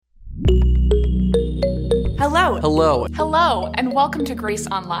Hello. Hello. Hello, and welcome to Grace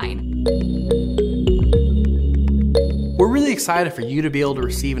Online. We're really excited for you to be able to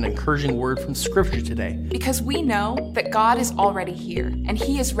receive an encouraging word from Scripture today. Because we know that God is already here, and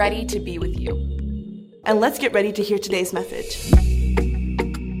He is ready to be with you. And let's get ready to hear today's message.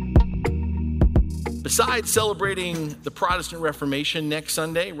 Besides celebrating the Protestant Reformation next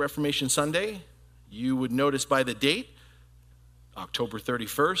Sunday, Reformation Sunday, you would notice by the date, October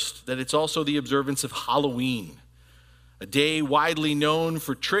 31st, that it's also the observance of Halloween, a day widely known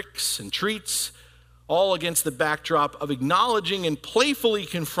for tricks and treats, all against the backdrop of acknowledging and playfully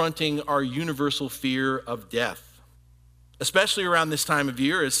confronting our universal fear of death. Especially around this time of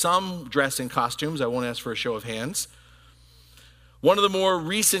year, as some dress in costumes. I won't ask for a show of hands. One of the more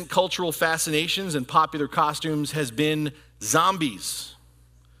recent cultural fascinations and popular costumes has been zombies.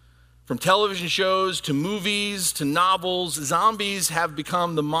 From television shows to movies to novels, zombies have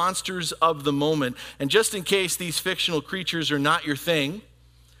become the monsters of the moment. And just in case these fictional creatures are not your thing,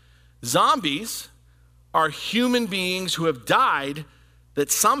 zombies are human beings who have died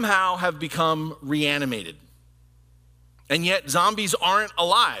that somehow have become reanimated. And yet zombies aren't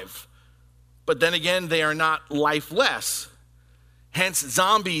alive, but then again, they are not lifeless. Hence,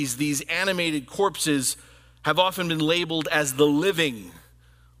 zombies, these animated corpses, have often been labeled as the living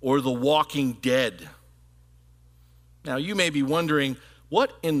or the walking dead. Now, you may be wondering,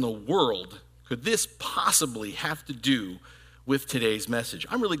 what in the world could this possibly have to do with today's message?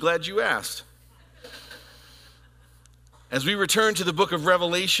 I'm really glad you asked. As we return to the book of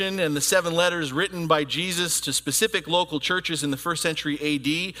Revelation and the 7 letters written by Jesus to specific local churches in the first century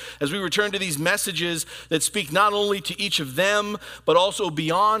AD, as we return to these messages that speak not only to each of them, but also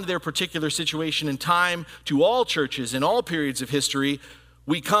beyond their particular situation and time, to all churches in all periods of history,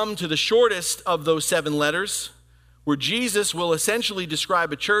 we come to the shortest of those 7 letters, where Jesus will essentially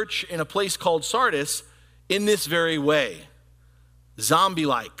describe a church in a place called Sardis in this very way: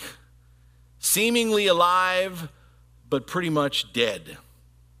 zombie-like, seemingly alive, but pretty much dead.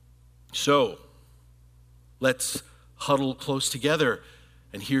 So, let's huddle close together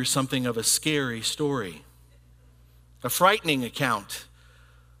and hear something of a scary story, a frightening account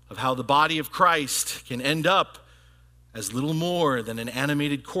of how the body of Christ can end up as little more than an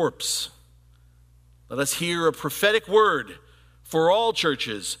animated corpse. Let us hear a prophetic word for all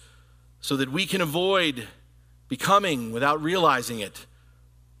churches so that we can avoid becoming, without realizing it,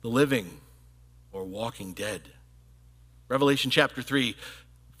 the living or walking dead. Revelation chapter 3,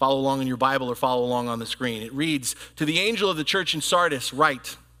 follow along in your Bible or follow along on the screen. It reads, "To the angel of the church in Sardis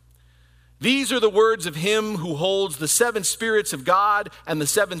write, these are the words of him who holds the 7 spirits of God and the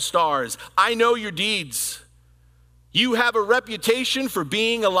 7 stars. I know your deeds. You have a reputation for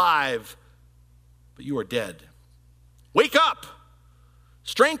being alive, but you are dead. Wake up,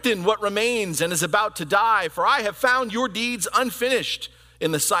 strengthen what remains and is about to die, for I have found your deeds unfinished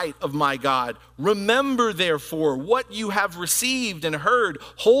in the sight of my God. Remember, therefore, what you have received and heard.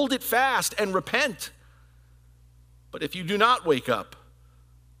 Hold it fast and repent. But if you do not wake up,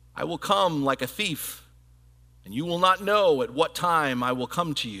 I will come like a thief, and you will not know at what time I will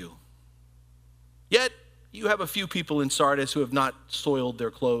come to you. Yet you have a few people in Sardis who have not soiled their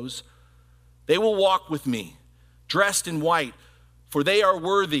clothes. They will walk with me, dressed in white, for they are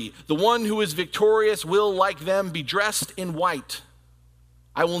worthy. The one who is victorious will, like them, be dressed in white.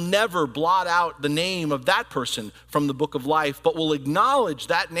 I will never blot out the name of that person from the book of life, but will acknowledge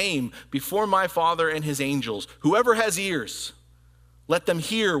that name before my Father and his angels. Whoever has ears, let them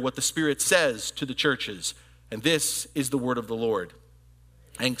hear what the Spirit says to the churches. And this is the word of the Lord.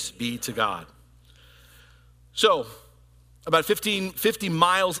 Thanks be to God." So, about 50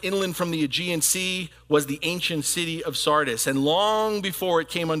 miles inland from the Aegean Sea was the ancient city of Sardis. And long before it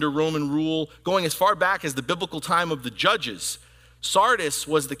came under Roman rule, going as far back as the biblical time of the Judges, Sardis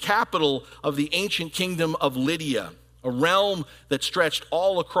was the capital of the ancient kingdom of Lydia, a realm that stretched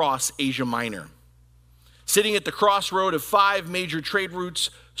all across Asia Minor. Sitting at the crossroad of 5 major trade routes,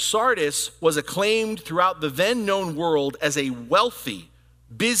 Sardis was acclaimed throughout the then known world as a wealthy,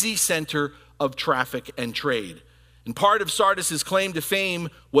 busy center of traffic and trade. And part of Sardis's claim to fame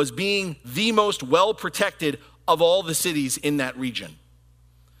was being the most well-protected of all the cities in that region.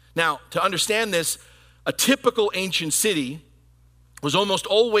 Now, to understand this, a typical ancient city was almost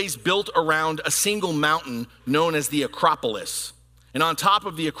always built around a single mountain known as the Acropolis. And on top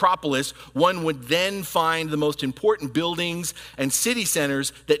of the Acropolis, one would then find the most important buildings and city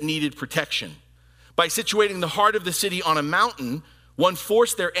centers that needed protection. By situating the heart of the city on a mountain, one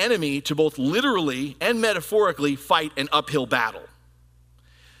forced their enemy to both literally and metaphorically fight an uphill battle.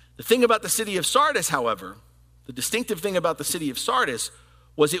 The thing about the city of Sardis, however, the distinctive thing about the city of Sardis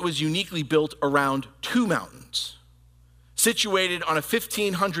was it was uniquely built around two mountains, situated on a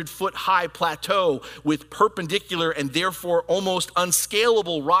 1,500-foot high plateau with perpendicular and therefore almost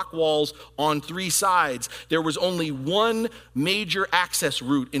unscalable rock walls on three sides. There was only one major access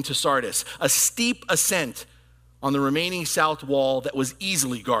route into Sardis, a steep ascent on the remaining south wall that was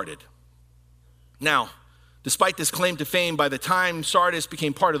easily guarded. Now, despite this claim to fame, by the time Sardis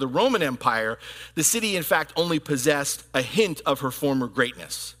became part of the Roman Empire, the city in fact only possessed a hint of her former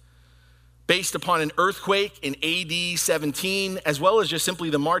greatness. Based upon an earthquake in AD 17, as well as just simply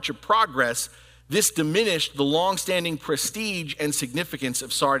the march of progress, this diminished the long-standing prestige and significance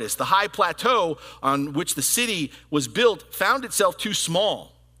of Sardis. The high plateau on which the city was built found itself too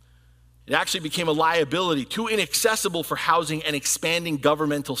small. It actually became a liability, too inaccessible for housing an expanding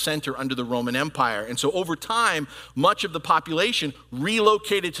governmental center under the Roman Empire. And so over time, much of the population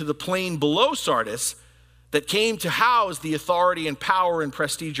relocated to the plain below Sardis that came to house the authority and power and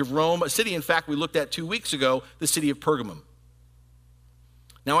prestige of Rome, a city, in fact, we looked at 2 weeks ago, the city of Pergamum.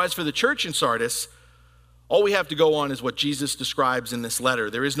 Now, as for the church in Sardis, all we have to go on is what Jesus describes in this letter.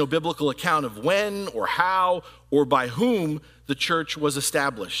 There is no biblical account of when or how or by whom the church was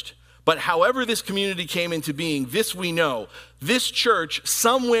established. But however this community came into being, this we know, this church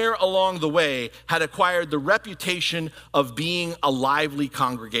somewhere along the way had acquired the reputation of being a lively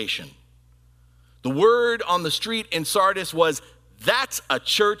congregation. The word on the street in Sardis was, that's a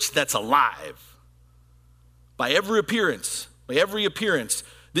church that's alive. By every appearance,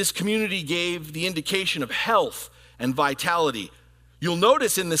 this community gave the indication of health and vitality. You'll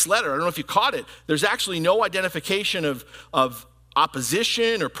notice in this letter, I don't know if you caught it, there's actually no identification of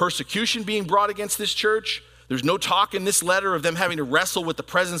opposition or persecution being brought against this church. There's no talk in this letter of them having to wrestle with the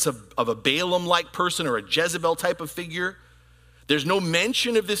presence of a Balaam-like person or a Jezebel type of figure. There's no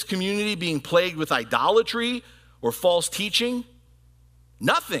mention of this community being plagued with idolatry or false teaching.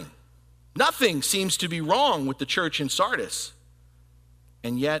 Nothing seems to be wrong with the church in Sardis.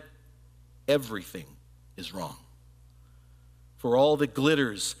 And yet, everything is wrong. For all that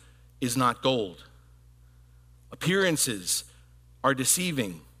glitters is not gold. Appearances are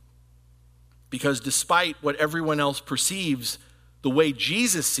deceiving, because despite what everyone else perceives the way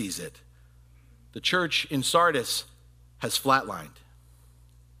Jesus sees it, the church in Sardis has flatlined.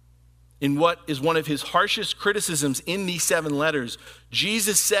 In what is one of his harshest criticisms in these 7 letters,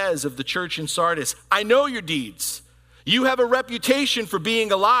 Jesus says of the church in Sardis, I know your deeds. You have a reputation for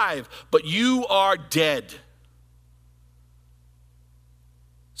being alive, but you are dead.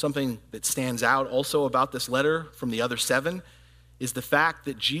 Something that stands out also about this letter from the other 7 is the fact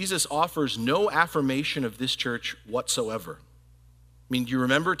that Jesus offers no affirmation of this church whatsoever. I mean, do you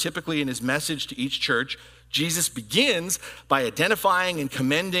remember typically in his message to each church, Jesus begins by identifying and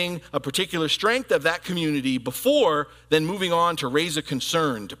commending a particular strength of that community before then moving on to raise a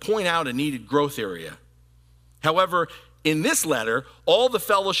concern, to point out a needed growth area. However, in this letter, all the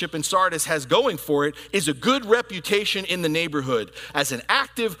fellowship in Sardis has going for it is a good reputation in the neighborhood as an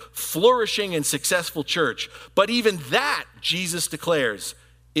active, flourishing, and successful church. But even that, Jesus declares,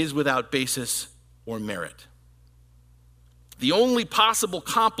 is without basis or merit. The only possible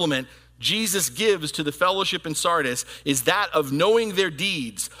compliment Jesus gives to the fellowship in Sardis is that of knowing their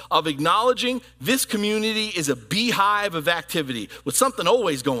deeds, of acknowledging this community is a beehive of activity with something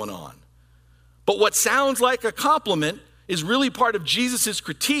always going on. But what sounds like a compliment is really part of Jesus'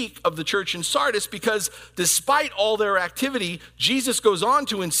 critique of the church in Sardis, because despite all their activity, Jesus goes on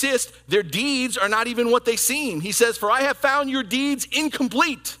to insist their deeds are not even what they seem. He says, for I have found your deeds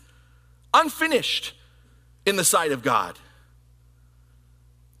incomplete, unfinished in the sight of God.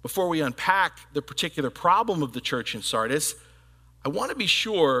 Before we unpack the particular problem of the church in Sardis, I want to be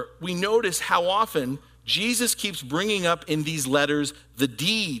sure we notice how often Jesus keeps bringing up in these letters the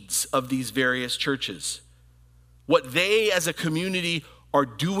deeds of these various churches, what they as a community are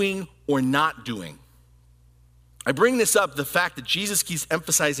doing or not doing. I bring this up, the fact that Jesus keeps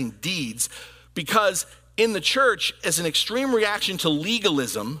emphasizing deeds, because in the church, as an extreme reaction to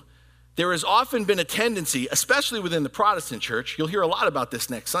legalism, there has often been a tendency, especially within the Protestant church, you'll hear a lot about this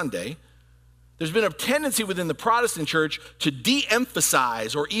next Sunday, there's been a tendency within the Protestant church to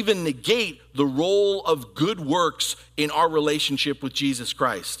de-emphasize or even negate the role of good works in our relationship with Jesus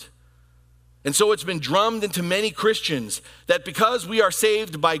Christ. And so it's been drummed into many Christians that because we are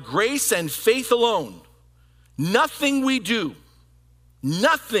saved by grace and faith alone, nothing we do,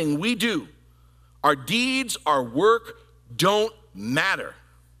 our deeds, our work don't matter.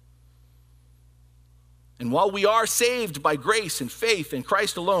 And while we are saved by grace and faith in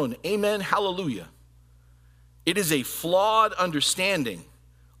Christ alone, amen, hallelujah, it is a flawed understanding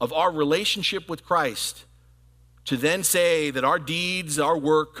of our relationship with Christ to then say that our deeds, our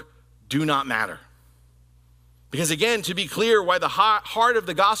work, do not matter. Because again, to be clear, why the heart of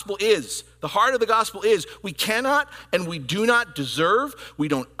the gospel is we cannot and we do not deserve, we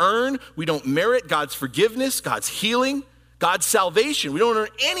don't earn, we don't merit God's forgiveness, God's healing, God's salvation. We don't earn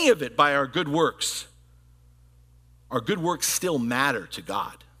any of it by our good works. Our good works still matter to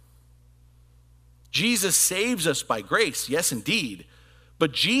God. Jesus saves us by grace, yes indeed,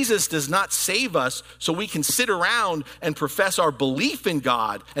 but Jesus does not save us so we can sit around and profess our belief in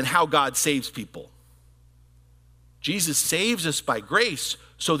God and how God saves people. Jesus saves us by grace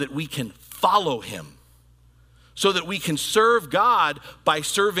so that we can follow him, so that we can serve God by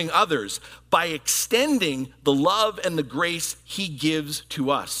serving others, by extending the love and the grace he gives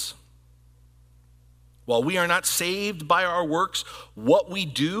to us. While we are not saved by our works, what we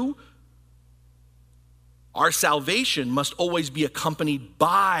do, our salvation must always be accompanied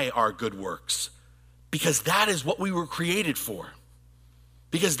by our good works, because that is what we were created for,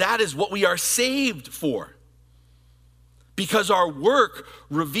 because that is what we are saved for. Because our work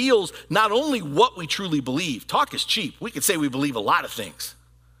reveals not only what we truly believe. Talk is cheap. We could say we believe a lot of things.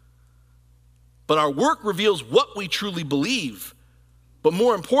 But our work reveals what we truly believe, but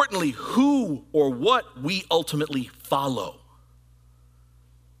more importantly, who or what we ultimately follow.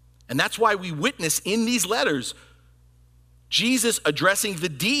 And that's why we witness in these letters Jesus addressing the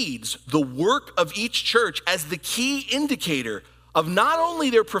deeds, the work of each church as the key indicator of not only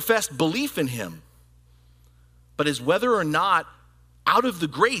their professed belief in him, but as whether or not, out of the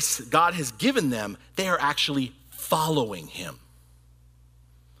grace God has given them, they are actually following him.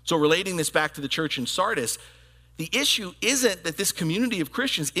 So relating this back to the church in Sardis, the issue isn't that this community of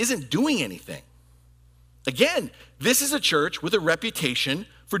Christians isn't doing anything. Again, this is a church with a reputation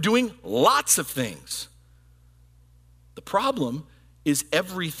for doing lots of things. The problem is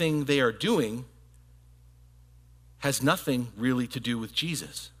everything they are doing has nothing really to do with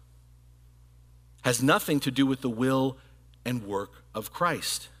Jesus. Has nothing to do with the will and work of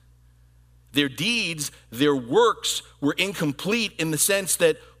Christ. Their deeds, their works were incomplete in the sense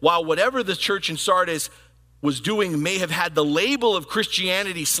that while whatever the church in Sardis was doing may have had the label of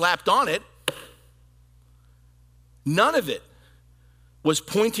Christianity slapped on it, none of it was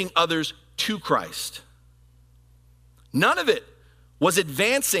pointing others to Christ. None of it was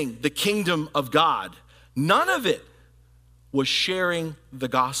advancing the kingdom of God. None of it was sharing the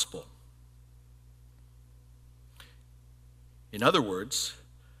gospel. In other words,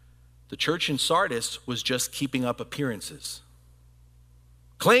 the church in Sardis was just keeping up appearances,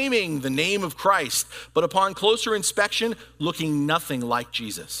 claiming the name of Christ, but upon closer inspection, looking nothing like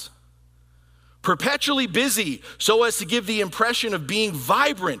Jesus. Perpetually busy so as to give the impression of being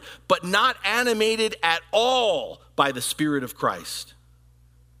vibrant, but not animated at all by the Spirit of Christ.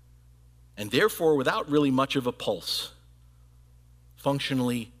 And therefore, without really much of a pulse,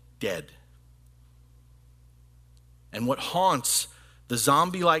 functionally dead. And what haunts the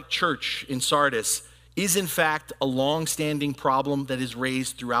zombie-like church in Sardis is in fact a long-standing problem that is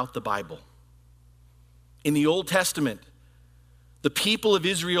raised throughout the Bible. In the Old Testament, the people of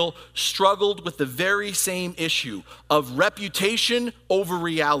Israel struggled with the very same issue of reputation over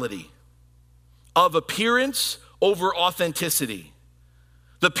reality, of appearance over authenticity.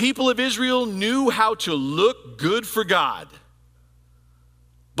 The people of Israel knew how to look good for God,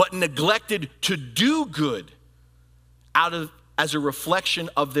 but neglected to do good as a reflection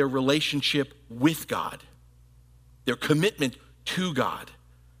of their relationship with God, their commitment to God.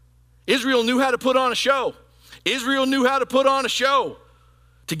 Israel knew how to put on a show. Israel knew how to put on a show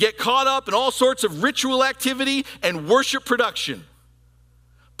to get caught up in all sorts of ritual activity and worship production.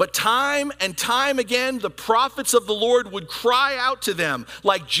 But time and time again, the prophets of the Lord would cry out to them,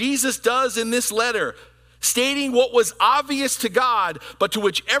 like Jesus does in this letter, stating what was obvious to God, but to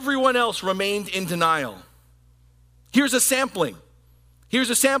which everyone else remained in denial. Here's a sampling. Here's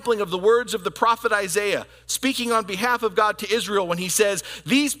a sampling of the words of the prophet Isaiah, speaking on behalf of God to Israel when he says,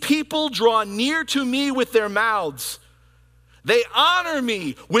 "These people draw near to me with their mouths. They honor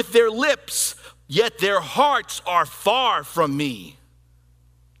me with their lips, yet their hearts are far from me.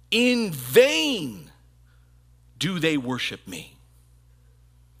 In vain do they worship me."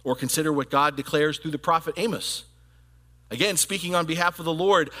 Or consider what God declares through the prophet Amos. Again, speaking on behalf of the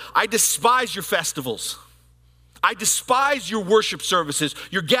Lord, "I despise your festivals. I despise your worship services.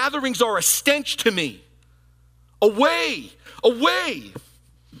 Your gatherings are a stench to me. Away, away,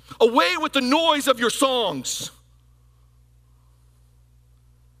 away with the noise of your songs."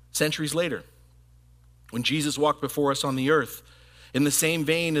 Centuries later, when Jesus walked before us on the earth, in the same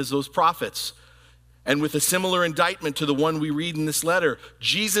vein as those prophets, And with a similar indictment to the one we read in this letter,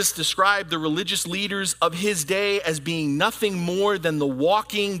 Jesus described the religious leaders of his day as being nothing more than the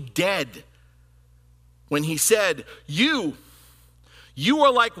walking dead. When he said, you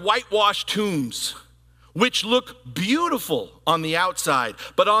are like whitewashed tombs, which look beautiful on the outside,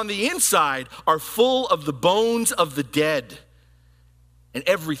 but on the inside are full of the bones of the dead and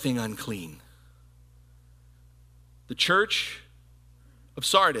everything unclean. The church of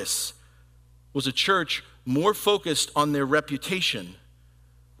Sardis was a church more focused on their reputation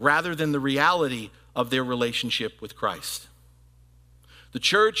rather than the reality of their relationship with Christ. The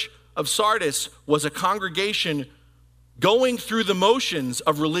church of Sardis was a congregation going through the motions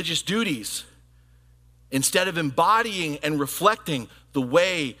of religious duties instead of embodying and reflecting the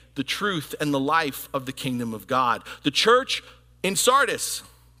way, the truth, and the life of the kingdom of God. The church in Sardis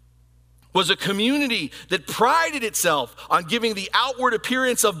was a community that prided itself on giving the outward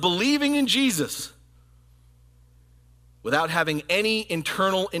appearance of believing in Jesus without having any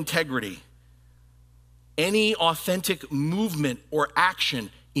internal integrity, any authentic movement or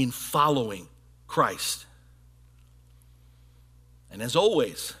action in following Christ. And as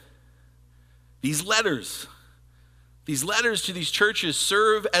always, these letters to these churches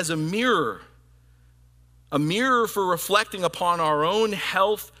serve as a mirror for reflecting upon our own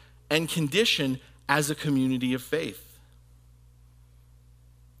health and condition as a community of faith.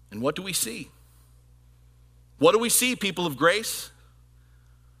 And what do we see? What do we see, people of grace?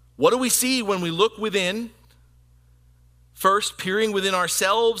 What do we see when we look within? First, peering within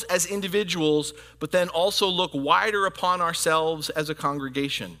ourselves as individuals, but then also look wider upon ourselves as a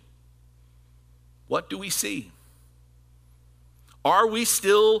congregation. What do we see? Are we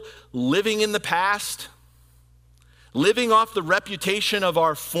still living in the past? Living off the reputation of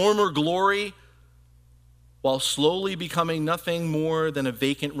our former glory while slowly becoming nothing more than a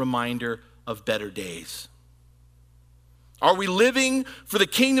vacant reminder of better days? Are we living for the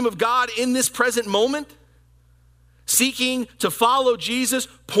kingdom of God in this present moment? Seeking to follow Jesus,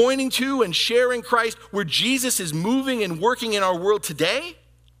 pointing to and sharing Christ where Jesus is moving and working in our world today?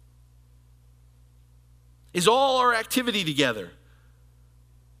 Is all our activity together,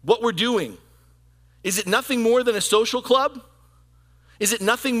 what we're doing, is it nothing more than a social club? Is it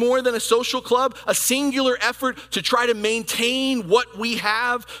nothing more than a social club? A singular effort to try to maintain what we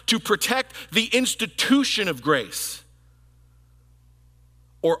have to protect the institution of grace?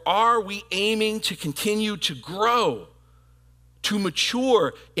 Or are we aiming to continue to grow, to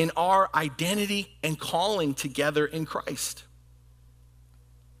mature in our identity and calling together in Christ?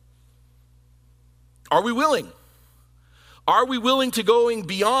 Are we willing? Are we willing to going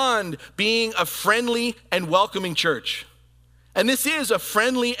beyond being a friendly and welcoming church? And this is a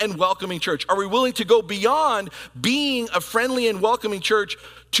friendly and welcoming church. Are we willing to go beyond being a friendly and welcoming church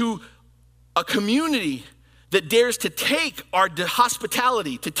to a community that dares to take our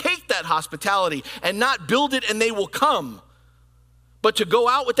hospitality, to take that hospitality and not build it and they will come, but to go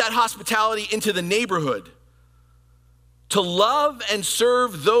out with that hospitality into the neighborhood, to love and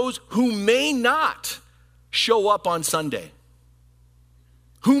serve those who may not show up on Sunday,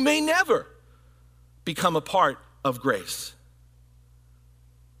 who may never become a part of grace?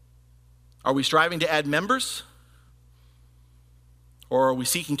 Are we striving to add members? Or are we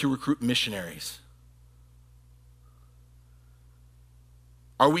seeking to recruit missionaries?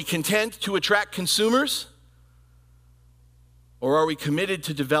 Are we content to attract consumers? Or are we committed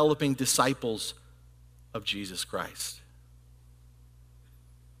to developing disciples of Jesus Christ?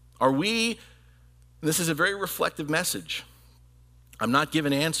 Are we, and this is a very reflective message, I'm not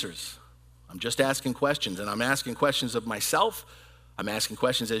giving answers. I'm just asking questions, and I'm asking questions of myself. I'm asking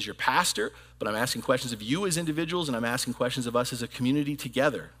questions as your pastor, but I'm asking questions of you as individuals, and I'm asking questions of us as a community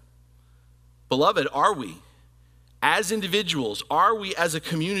together. Beloved, are we, as individuals, are we as a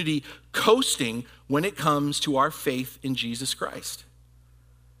community coasting when it comes to our faith in Jesus Christ?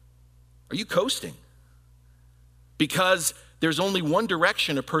 Are you coasting? Because there's only one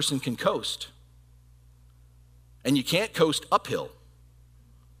direction a person can coast. And you can't coast uphill.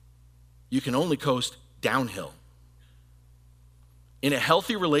 You can only coast downhill. In a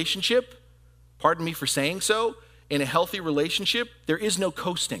healthy relationship, pardon me for saying so, in a healthy relationship, there is no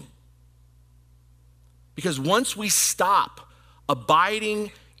coasting. Because once we stop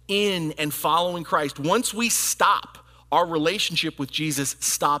abiding in and following Christ, once we stop, our relationship with Jesus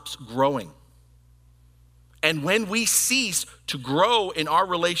stops growing. And when we cease to grow in our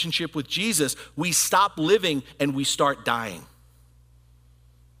relationship with Jesus, we stop living and we start dying.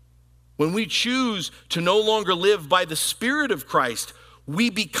 When we choose to no longer live by the Spirit of Christ, we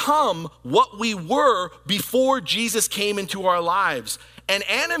become what we were before Jesus came into our lives. And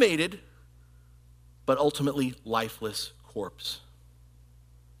animated but ultimately lifeless corpse.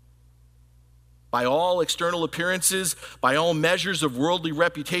 By all external appearances, by all measures of worldly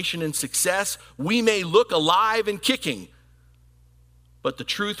reputation and success, we may look alive and kicking, but the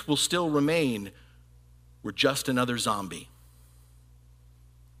truth will still remain. We're just another zombie.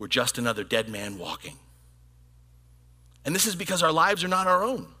 We're just another dead man walking. And this is because our lives are not our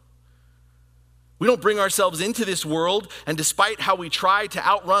own. We don't bring ourselves into this world, and despite how we try to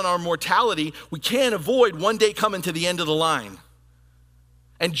outrun our mortality, we can't avoid one day coming to the end of the line.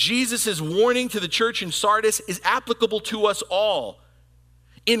 And Jesus' warning to the church in Sardis is applicable to us all.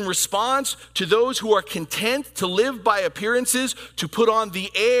 In response to those who are content to live by appearances, to put on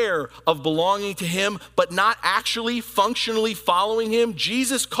the air of belonging to him, but not actually functionally following him,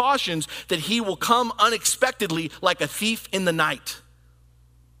 Jesus cautions that he will come unexpectedly like a thief in the night.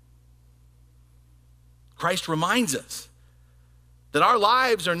 Christ reminds us that our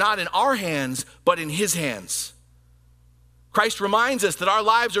lives are not in our hands, but in his hands. Christ reminds us that our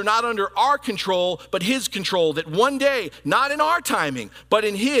lives are not under our control, but his control, that one day, not in our timing, but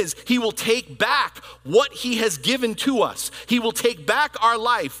in his, he will take back what he has given to us. He will take back our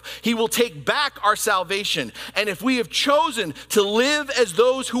life. He will take back our salvation. And if we have chosen to live as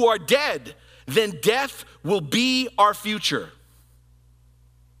those who are dead, then death will be our future.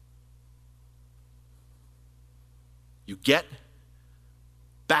 You get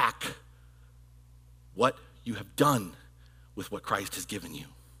back what you have done with what Christ has given you.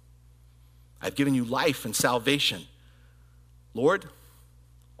 I've given you life and salvation. Lord,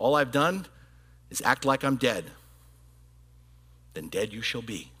 all I've done is act like I'm dead. Then dead you shall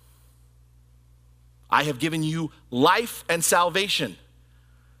be. I have given you life and salvation,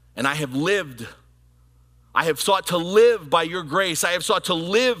 and I have lived. I have sought to live by your grace. I have sought to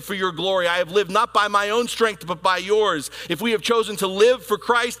live for your glory. I have lived not by my own strength, but by yours. If we have chosen to live for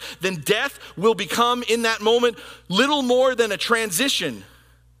Christ, then death will become in that moment little more than a transition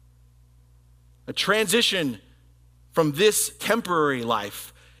from this temporary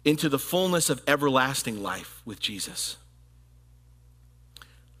life into the fullness of everlasting life with Jesus.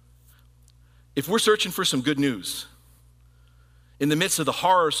 If we're searching for some good news, in the midst of the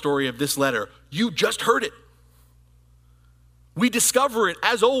horror story of this letter, you just heard it. We discover it,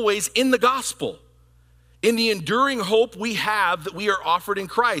 as always, in the gospel, in the enduring hope we have that we are offered in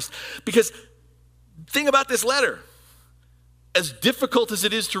Christ. Because the thing about this letter, as difficult as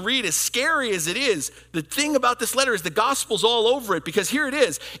it is to read, as scary as it is, the thing about this letter is the gospel's all over it. Because here it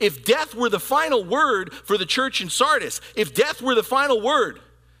is. If death were the final word for the church in Sardis, if death were the final word,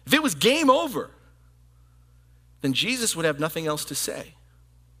 if it was game over, then Jesus would have nothing else to say.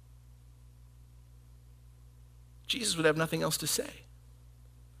 Jesus would have nothing else to say.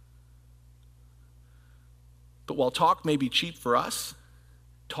 But while talk may be cheap for us,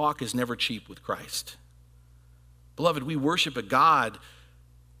 talk is never cheap with Christ. Beloved, we worship a God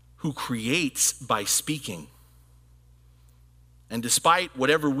who creates by speaking. And despite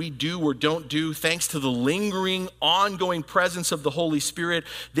whatever we do or don't do, thanks to the lingering, ongoing presence of the Holy Spirit,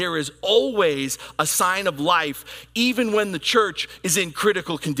 there is always a sign of life, even when the church is in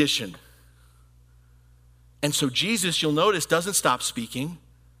critical condition. And so Jesus, you'll notice, doesn't stop speaking.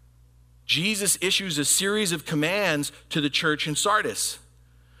 Jesus issues a series of commands to the church in Sardis.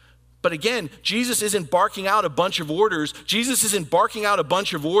 But again, Jesus isn't barking out a bunch of orders. Jesus isn't barking out a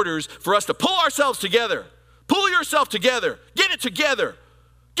bunch of orders for us to pull ourselves together. Pull yourself together. Get it together.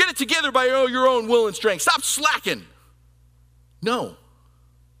 Get it together by your own will and strength. Stop slacking. No.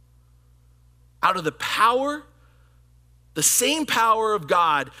 Out of the power, the same power of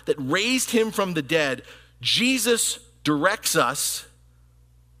God that raised him from the dead, Jesus directs us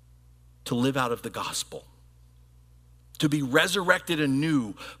to live out of the gospel, to be resurrected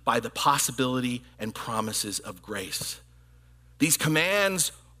anew by the possibility and promises of grace. These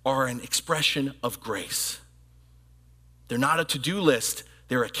commands are an expression of grace. They're not a to-do list,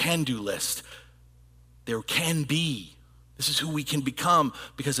 they're a can-do list. There can be. This is who we can become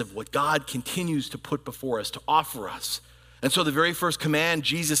because of what God continues to put before us, to offer us. And so the very first command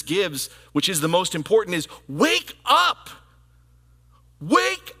Jesus gives, which is the most important, is wake up.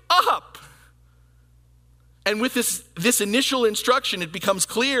 Wake up. And with this initial instruction, it becomes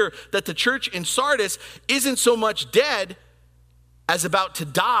clear that the church in Sardis isn't so much dead as about to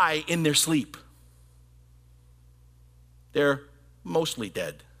die in their sleep. They're mostly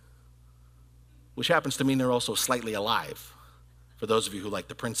dead, which happens to mean they're also slightly alive, for those of you who like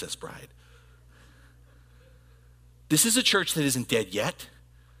The Princess Bride. This is a church that isn't dead yet,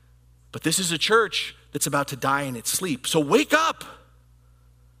 but this is a church that's about to die in its sleep. So wake up.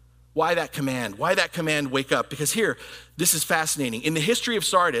 Why that command? Why that command, wake up? Because here, this is fascinating. In the history of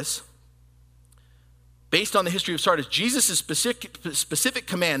Sardis, Based on the history of Sardis, Jesus' specific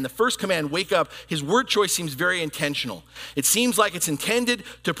command, the first command, wake up, his word choice seems very intentional. It seems like it's intended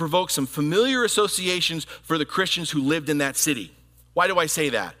to provoke some familiar associations for the Christians who lived in that city. Why do I say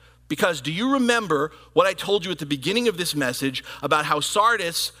that? Because do you remember what I told you at the beginning of this message about how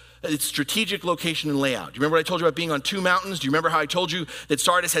Sardis, its strategic location and layout? Do you remember what I told you about being on two mountains? Do you remember how I told you that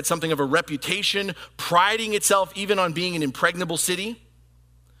Sardis had something of a reputation, priding itself even on being an impregnable city?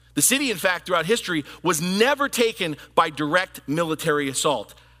 The city, in fact, throughout history, was never taken by direct military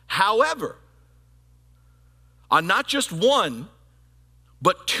assault. However, on not just one,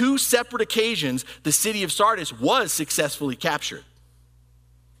 but two separate occasions, the city of Sardis was successfully captured.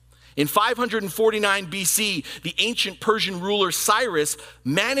 In 549 BC, the ancient Persian ruler Cyrus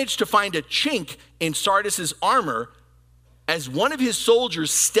managed to find a chink in Sardis's armor as one of his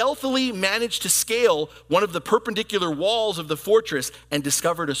soldiers stealthily managed to scale one of the perpendicular walls of the fortress and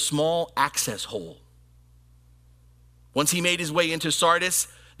discovered a small access hole. Once he made his way into Sardis,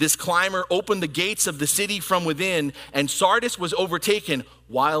 this climber opened the gates of the city from within, and Sardis was overtaken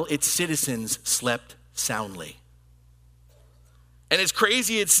while its citizens slept soundly. And as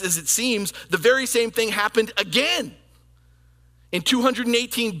crazy as it seems, the very same thing happened again. In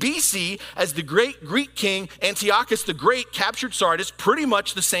 218 BC, as the great Greek king Antiochus the Great captured Sardis pretty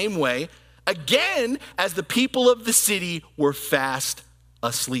much the same way, again as the people of the city were fast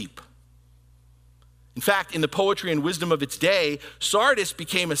asleep. In fact, in the poetry and wisdom of its day, Sardis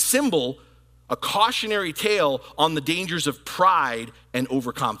became a symbol, a cautionary tale on the dangers of pride and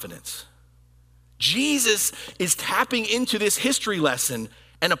overconfidence. Jesus is tapping into this history lesson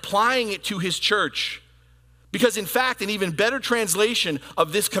and applying it to his church. Because in fact, an even better translation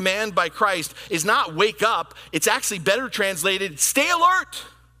of this command by Christ is not wake up, it's actually better translated, stay alert.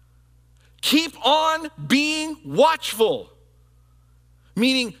 Keep on being watchful.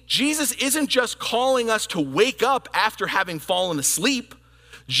 Meaning, Jesus isn't just calling us to wake up after having fallen asleep.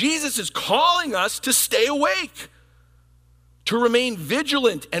 Jesus is calling us to stay awake, to remain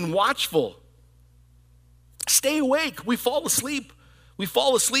vigilant and watchful. Stay awake. We fall asleep. We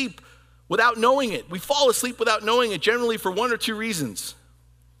fall asleep without knowing it. We fall asleep without knowing it generally for one or two reasons.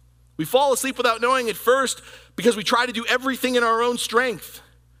 We fall asleep without knowing it first because we try to do everything in our own strength.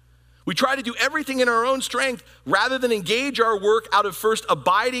 We try to do everything in our own strength rather than engage our work out of first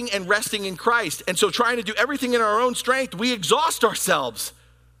abiding and resting in Christ. And so trying to do everything in our own strength, we exhaust ourselves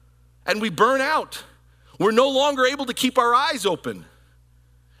and we burn out. We're no longer able to keep our eyes open.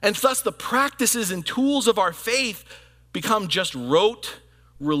 And thus the practices and tools of our faith become just rote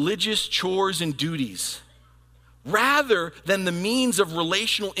religious chores and duties, rather than the means of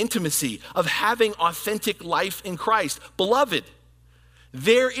relational intimacy, of having authentic life in Christ. Beloved,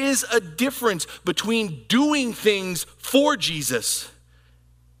 there is a difference between doing things for Jesus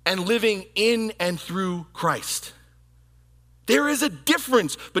and living in and through Christ. There is a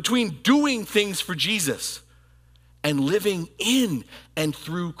difference between doing things for Jesus and living in and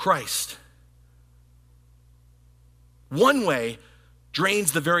through Christ. One way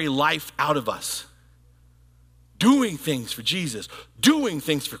drains the very life out of us. Doing things for Jesus, doing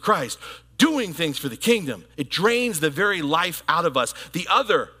things for Christ, doing things for the kingdom. It drains the very life out of us. The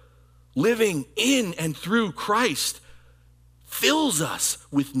other, living in and through Christ, fills us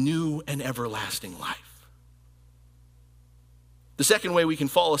with new and everlasting life. The second way we can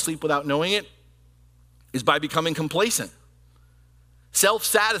fall asleep without knowing it is by becoming complacent,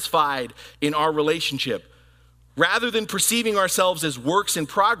 self-satisfied in our relationship. Rather than perceiving ourselves as works in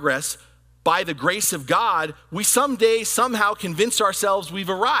progress, by the grace of God, we someday somehow convince ourselves we've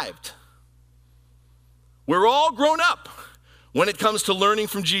arrived. We're all grown up when it comes to learning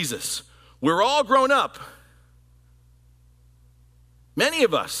from Jesus. We're all grown up. Many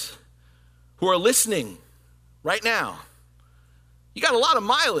of us who are listening right now, you got a lot of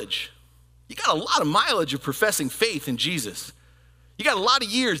mileage. You got a lot of mileage of professing faith in Jesus. You got a lot of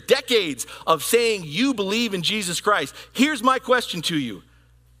years, decades of saying you believe in Jesus Christ. Here's my question to you.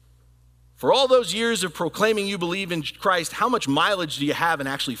 For all those years of proclaiming you believe in Christ, how much mileage do you have in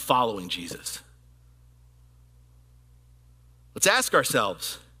actually following Jesus? Let's ask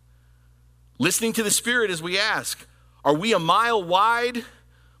ourselves, listening to the Spirit as we ask, are we a mile wide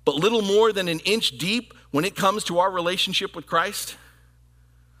but little more than an inch deep when it comes to our relationship with Christ?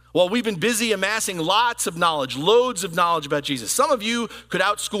 Well, we've been busy amassing lots of knowledge, loads of knowledge about Jesus. Some of you could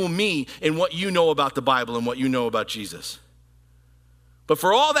outschool me in what you know about the Bible and what you know about Jesus. But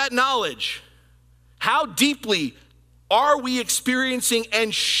for all that knowledge, how deeply are we experiencing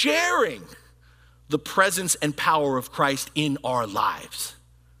and sharing the presence and power of Christ in our lives?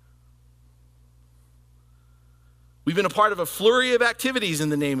 We've been a part of a flurry of activities in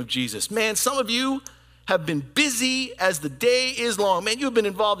the name of Jesus. Man, some of you have been busy as the day is long. Man, you have been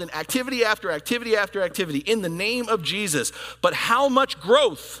involved in activity after activity after activity in the name of Jesus. But how much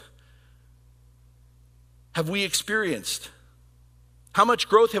growth have we experienced? How much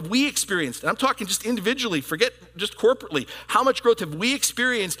growth have we experienced? And I'm talking just individually, forget just corporately. How much growth have we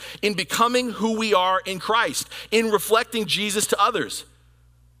experienced in becoming who we are in Christ, in reflecting Jesus to others?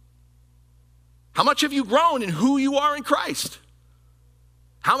 How much have you grown in who you are in Christ?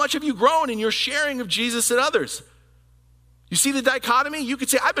 How much have you grown in your sharing of Jesus and others? You see the dichotomy? You could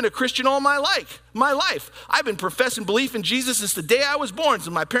say, I've been a Christian all my life. I've been professing belief in Jesus since the day I was born,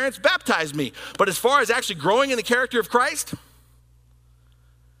 since my parents baptized me. But as far as actually growing in the character of Christ,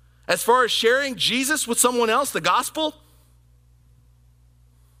 as far as sharing Jesus with someone else, the gospel,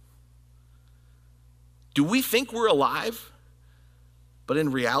 do we think we're alive, but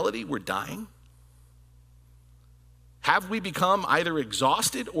in reality we're dying? Have we become either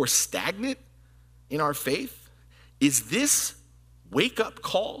exhausted or stagnant in our faith? Is this wake-up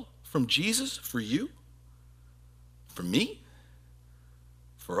call from Jesus for you? For me?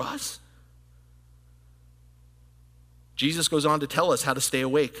 For us? Jesus goes on to tell us how to stay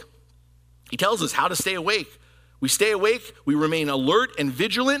awake. He tells us how to stay awake. We stay awake, we remain alert and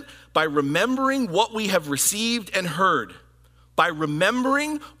vigilant by remembering what we have received and heard. By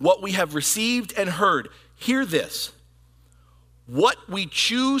remembering what we have received and heard. Hear this. What we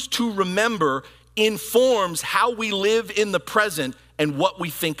choose to remember informs how we live in the present and what we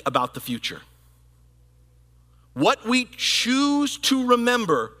think about the future. What we choose to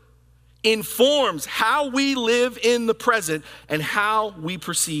remember informs how we live in the present and how we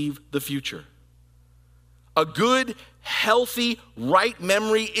perceive the future. A good, healthy, right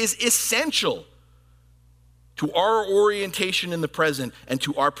memory is essential to our orientation in the present and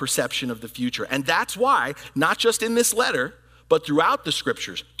to our perception of the future. And that's why, not just in this letter, but throughout the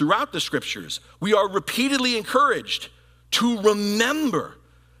scriptures, we are repeatedly encouraged to remember.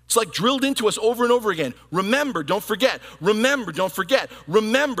 It's like drilled into us over and over again. Remember, don't forget. Remember, don't forget.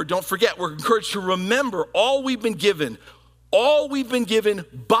 Remember, don't forget. We're encouraged to remember all we've been given. All we've been given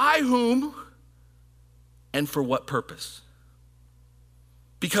by whom and for what purpose.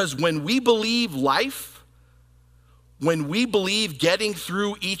 Because when we believe life, when we believe getting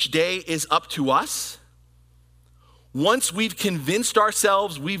through each day is up to us, once we've convinced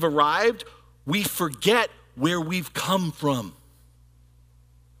ourselves we've arrived, we forget where we've come from.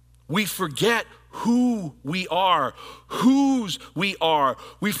 We forget who we are, whose we are.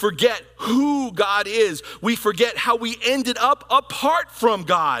 We forget who God is. We forget how we ended up apart from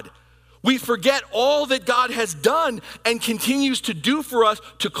God. We forget all that God has done and continues to do for us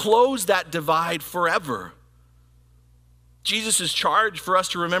to close that divide forever. Jesus' charge for us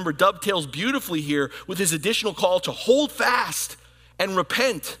to remember dovetails beautifully here with his additional call to hold fast and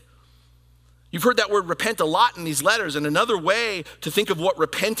repent. You've heard that word repent a lot in these letters, and another way to think of what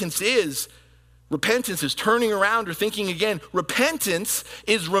repentance is turning around or thinking again. Repentance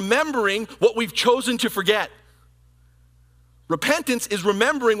is remembering what we've chosen to forget. Repentance is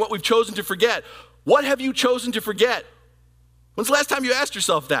remembering what we've chosen to forget. What have you chosen to forget? When's the last time you asked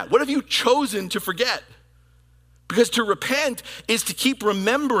yourself that? What have you chosen to forget? Because to repent is to keep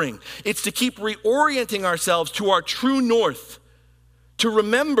remembering. It's to keep reorienting ourselves to our true north. To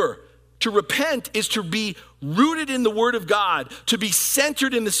remember, to repent is to be rooted in the Word of God, to be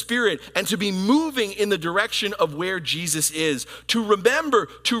centered in the Spirit, and to be moving in the direction of where Jesus is. To remember,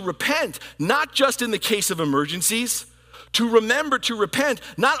 to repent, not just in the case of emergencies. To remember to repent,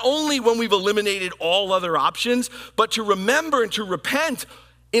 not only when we've eliminated all other options, but to remember and to repent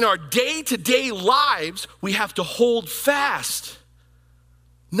in our day-to-day lives. We have to hold fast,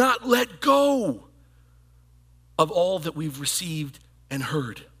 not let go of all that we've received and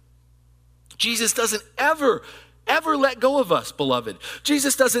heard. Jesus doesn't ever let go of us, beloved.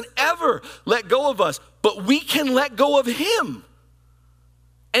 Jesus doesn't ever let go of us, but we can let go of him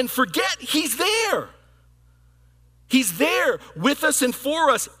and forget he's there. He's there with us and for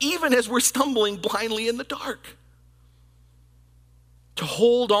us, even as we're stumbling blindly in the dark. To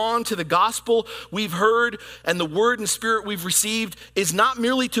hold on to the gospel we've heard and the word and spirit we've received is not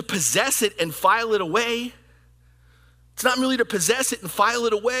merely to possess it and file it away. It's not merely to possess it and file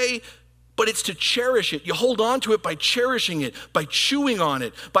it away, but it's to cherish it. You hold on to it by cherishing it, by chewing on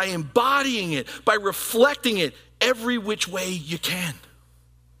it, by embodying it, by reflecting it every which way you can.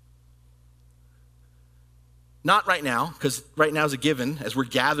 Not right now, because right now is a given as we're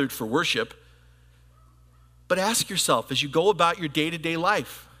gathered for worship. But ask yourself as you go about your day-to-day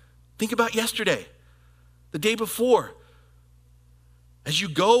life. Think about yesterday, the day before. As you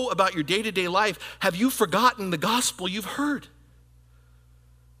go about your day-to-day life, have you forgotten the gospel you've heard?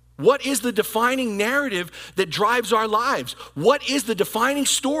 What is the defining narrative that drives our lives? What is the defining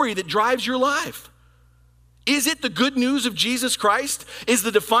story that drives your life? Is it the good news of Jesus Christ? Is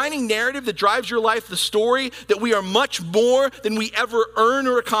the defining narrative that drives your life the story that we are much more than we ever earn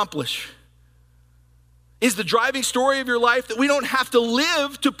or accomplish? Is the driving story of your life that we don't have to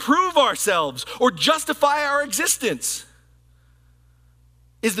live to prove ourselves or justify our existence?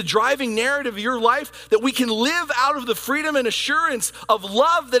 Is the driving narrative of your life that we can live out of the freedom and assurance of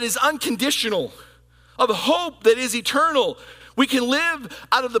love that is unconditional, of hope that is eternal? We can live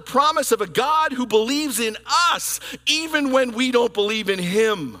out of the promise of a God who believes in us even when we don't believe in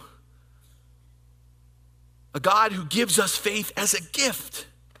him. A God who gives us faith as a gift.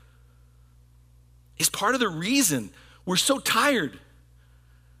 Is part of the reason we're so tired.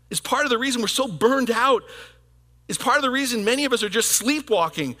 Is part of the reason we're so burned out. Is part of the reason many of us are just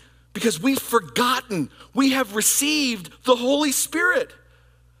sleepwalking, because we've forgotten we have received the Holy Spirit,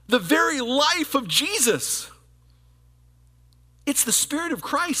 the very life of Jesus. It's the Spirit of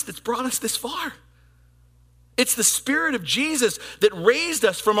Christ that's brought us this far. It's the Spirit of Jesus that raised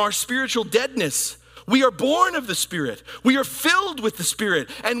us from our spiritual deadness. We are born of the Spirit. We are filled with the Spirit,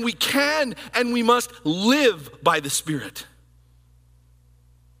 and we can and we must live by the Spirit.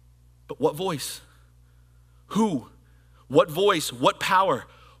 But what voice? Who? What voice? What power?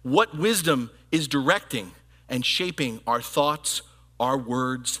 What wisdom is directing and shaping our thoughts, our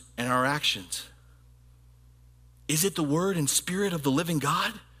words, and our actions? Is it the Word and Spirit of the living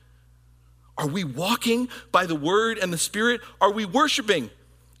God? Are we walking by the Word and the Spirit? Are we worshiping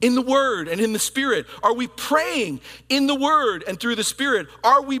in the Word and in the Spirit? Are we praying in the Word and through the Spirit?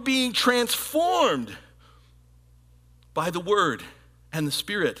 Are we being transformed by the Word and the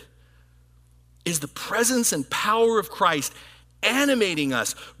Spirit? Is the presence and power of Christ animating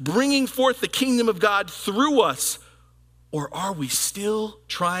us, bringing forth the kingdom of God through us? Or are we still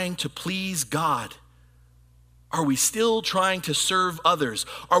trying to please God? Are we still trying to serve others?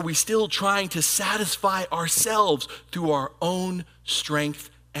 Are we still trying to satisfy ourselves through our own strength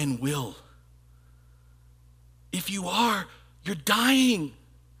and will? If you are, you're dying.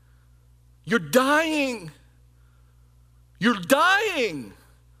 You're dying. You're dying.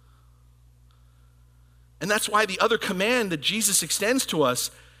 And that's why the other command that Jesus extends to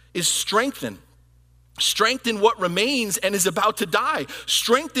us is strengthen. Strengthen what remains and is about to die.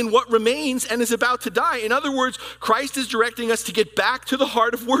 Strengthen what remains and is about to die. In other words, Christ is directing us to get back to the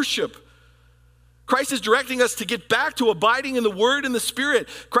heart of worship. Christ is directing us to get back to abiding in the Word and the Spirit.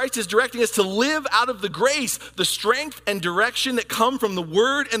 Christ is directing us to live out of the grace, the strength and direction that come from the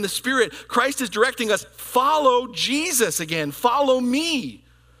Word and the Spirit. Christ is directing us, follow Jesus again, follow me.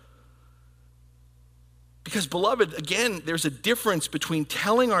 Because, beloved, again, there's a difference between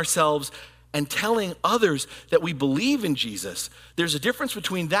telling ourselves and telling others that we believe in Jesus. There's a difference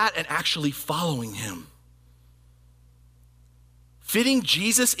between that and actually following him. Fitting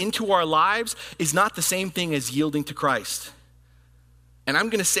Jesus into our lives is not the same thing as yielding to Christ. And I'm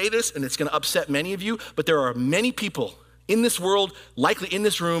going to say this, and it's going to upset many of you, but there are many people in this world, likely in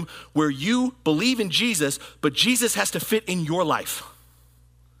this room, where you believe in Jesus, but Jesus has to fit in your life.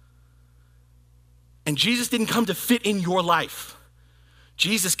 And Jesus didn't come to fit in your life.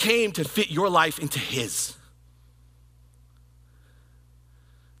 Jesus came to fit your life into his.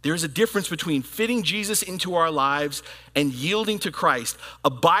 There's a difference between fitting Jesus into our lives and yielding to Christ,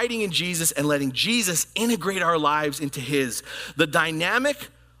 abiding in Jesus and letting Jesus integrate our lives into his. The dynamic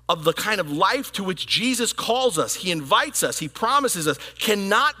of the kind of life to which Jesus calls us, he invites us, he promises us,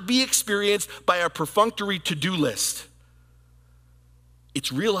 cannot be experienced by a perfunctory to-do list.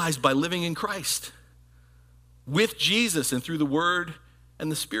 It's realized by living in Christ, with Jesus and through the Word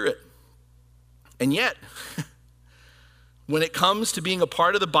and the Spirit. And yet, when it comes to being a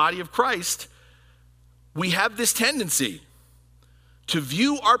part of the body of Christ, we have this tendency to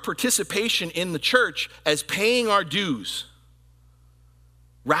view our participation in the church as paying our dues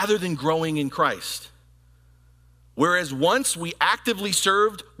rather than growing in Christ. Whereas once we actively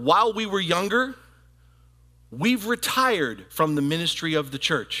served while we were younger, we've retired from the ministry of the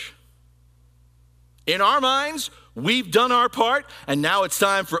church. In our minds, we've done our part, and now it's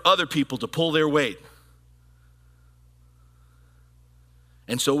time for other people to pull their weight.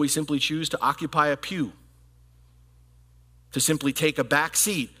 And so we simply choose to occupy a pew, to simply take a back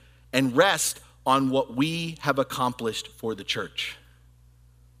seat and rest on what we have accomplished for the church.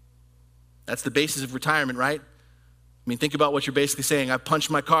 That's the basis of retirement, right? I mean, think about what you're basically saying. I've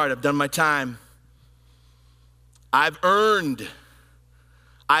punched my card. I've done my time. I've earned.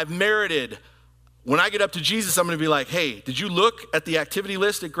 I've merited. When I get up to Jesus, I'm going to be like, hey, did you look at the activity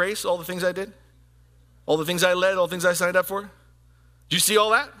list at Grace, all the things I did? All the things I led, all the things I signed up for? Did you see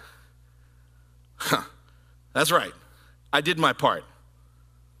all that? That's right. I did my part.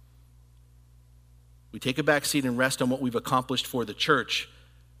 We take a back seat and rest on what we've accomplished for the church.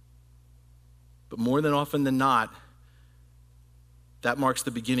 But more than often than not, that marks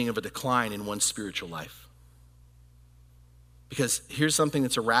the beginning of a decline in one's spiritual life. Because here's something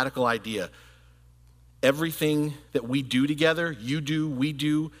that's a radical idea. Everything that we do together, you do, we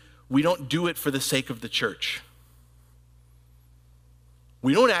don't do it for the sake of the church.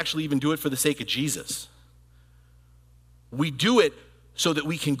 We don't actually even do it for the sake of Jesus. We do it so that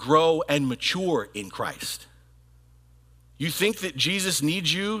we can grow and mature in Christ. You think that Jesus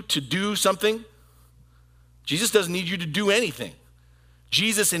needs you to do something? Jesus doesn't need you to do anything.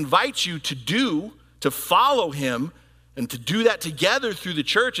 Jesus invites you to follow him, and to do that together through the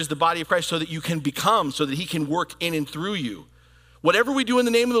church as the body of Christ so that you can become, so that he can work in and through you. Whatever we do in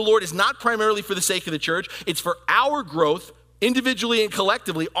the name of the Lord is not primarily for the sake of the church. It's for our growth, individually and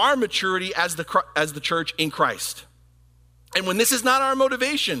collectively, our maturity as the church in Christ. And when this is not our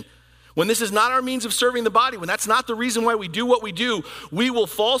motivation, when this is not our means of serving the body, when that's not the reason why we do what we do, we will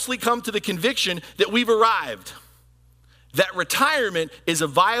falsely come to the conviction that we've arrived, that retirement is a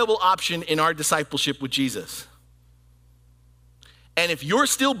viable option in our discipleship with Jesus. And if you're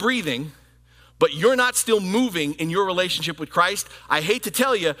still breathing, but you're not still moving in your relationship with Christ, I hate to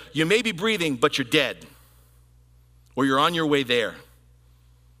tell you, you may be breathing, but you're dead, or you're on your way there.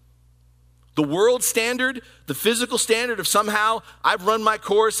 The world standard, the physical standard of somehow, I've run my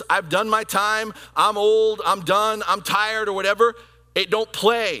course, I've done my time, I'm old, I'm done, I'm tired, or whatever, it don't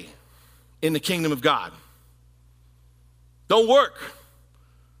play in the kingdom of God. Don't work.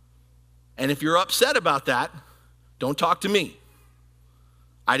 And if you're upset about that, don't talk to me.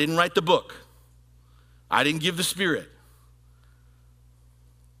 I didn't write the book. I didn't give the Spirit.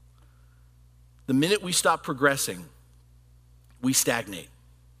 The minute we stop progressing, we stagnate.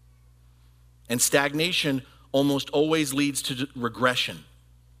 And stagnation almost always leads to regression,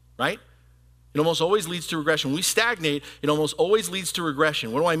 right? It almost always leads to regression. When we stagnate, it almost always leads to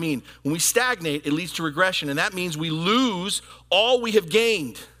regression. What do I mean? When we stagnate, it leads to regression, and that means we lose all we have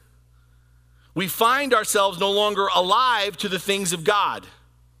gained. We find ourselves no longer alive to the things of God.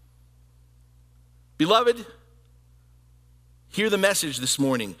 Beloved, hear the message this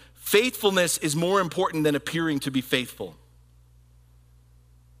morning. Faithfulness is more important than appearing to be faithful.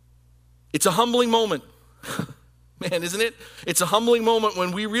 It's a humbling moment. Man, isn't it? It's a humbling moment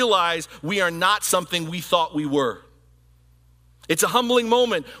when we realize we are not something we thought we were. It's a humbling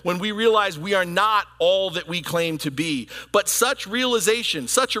moment when we realize we are not all that we claim to be. But such a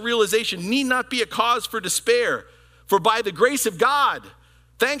realization need not be a cause for despair. For by the grace of God,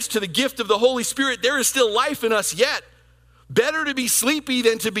 thanks to the gift of the Holy Spirit, there is still life in us yet. Better to be sleepy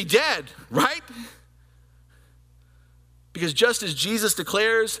than to be dead, right? Because just as Jesus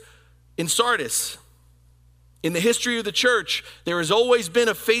declares in Sardis, in the history of the church, there has always been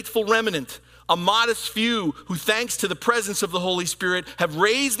a faithful remnant, a modest few who, thanks to the presence of the Holy Spirit, have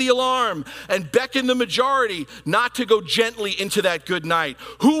raised the alarm and beckoned the majority not to go gently into that good night.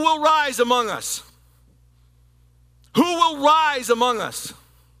 Who will rise among us? Who will rise among us?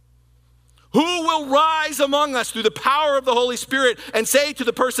 Who will rise among us through the power of the Holy Spirit and say to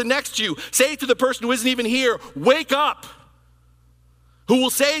the person next to you, say to the person who isn't even here, wake up? Who will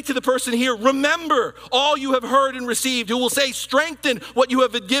say to the person here, remember all you have heard and received? Who will say, strengthen what you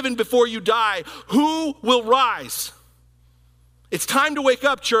have been given before you die? Who will rise? It's time to wake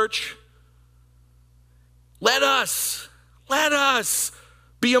up, church. Let us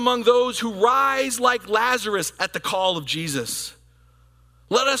be among those who rise like Lazarus at the call of Jesus.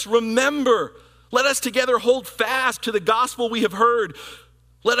 Let us remember. Let us together hold fast to the gospel we have heard.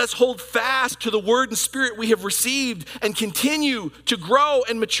 Let us hold fast to the word and spirit we have received and continue to grow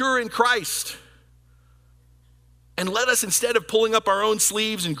and mature in Christ. And let us, instead of pulling up our own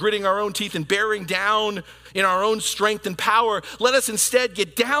sleeves and gritting our own teeth and bearing down in our own strength and power, let us instead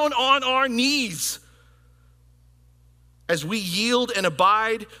get down on our knees as we yield and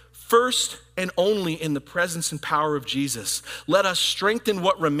abide first and only in the presence and power of Jesus. Let us strengthen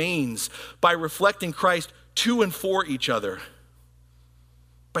what remains by reflecting Christ to and for each other.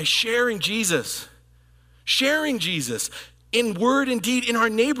 By sharing Jesus in word and deed in our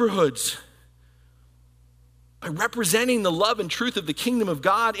neighborhoods, by representing the love and truth of the kingdom of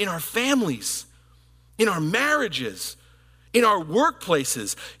God in our families, in our marriages, in our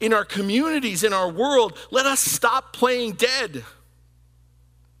workplaces, in our communities, in our world. Let us stop playing dead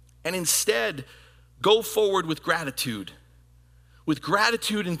and instead go forward with gratitude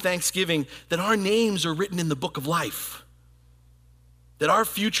and thanksgiving that our names are written in the book of life. That our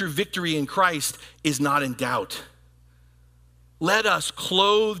future victory in Christ is not in doubt. Let us,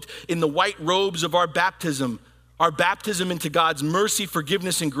 clothed in the white robes of our baptism into God's mercy,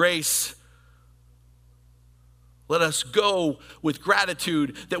 forgiveness, and grace, let us go with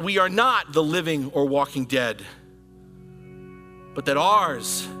gratitude that we are not the living or walking dead, but that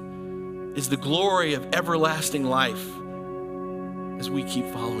ours is the glory of everlasting life as we keep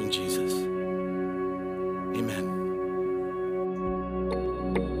following Jesus. Amen.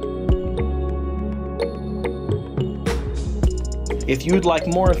 If you'd like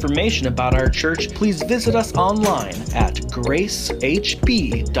more information about our church, please visit us online at gracehb.org.